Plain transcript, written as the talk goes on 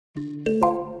How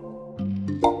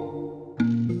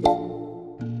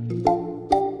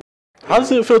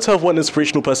does it feel to have one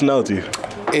inspirational personality?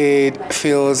 It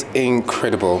feels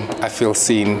incredible. I feel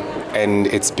seen and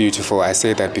it's beautiful. I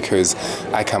say that because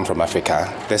I come from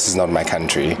Africa. This is not my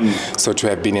country. So to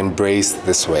have been embraced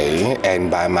this way and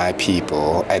by my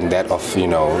people and that of,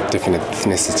 different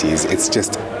ethnicities, it's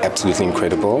just absolutely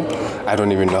incredible. I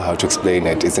don't even know how to explain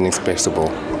it. It's inexpressible.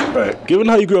 Right. Given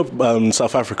how you grew up in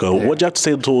South Africa, what do you have to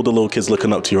say to all the little kids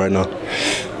looking up to you right now?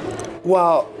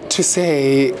 Well, to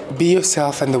say, be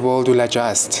yourself and the world will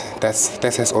adjust.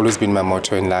 That has always been my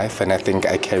motto in life, and I think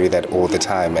I carry that all the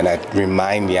time. And I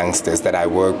remind youngsters that I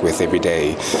work with every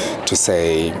day to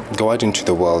say, go out into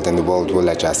the world and the world will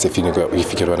adjust, if you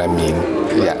get what I mean.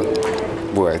 Yeah.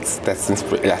 Words. I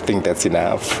think that's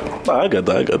enough. I get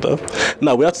that.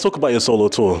 Now, we have to talk about your solo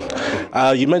tour.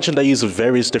 You mentioned that you use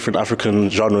various different African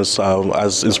genres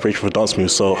as inspiration for dance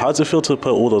moves. So how does it feel to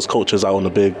put all those cultures out on a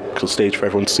big stage for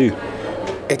everyone to see?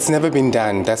 It's never been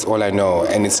done, that's all I know,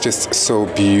 and it's just so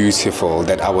beautiful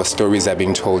that our stories are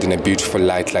being told in a beautiful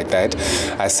light like that.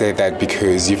 I say that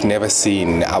because you've never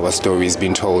seen our stories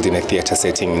being told in a theatre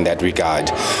setting in that regard.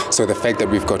 So the fact that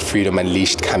we've got Freedom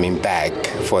Unleashed coming back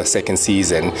for a second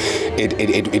season,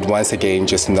 it once again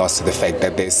just nods to the fact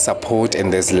that there's support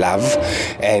and there's love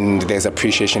and there's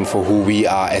appreciation for who we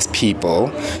are as people.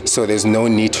 So there's no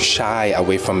need to shy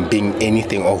away from being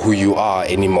anything or who you are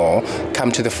anymore.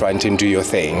 Come to the front and do your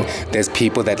thing. There's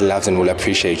people that love and will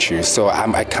appreciate you. So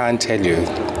I can't tell you.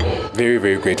 Very,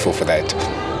 very grateful for that.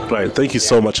 Right. Thank you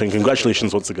so much and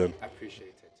congratulations once again.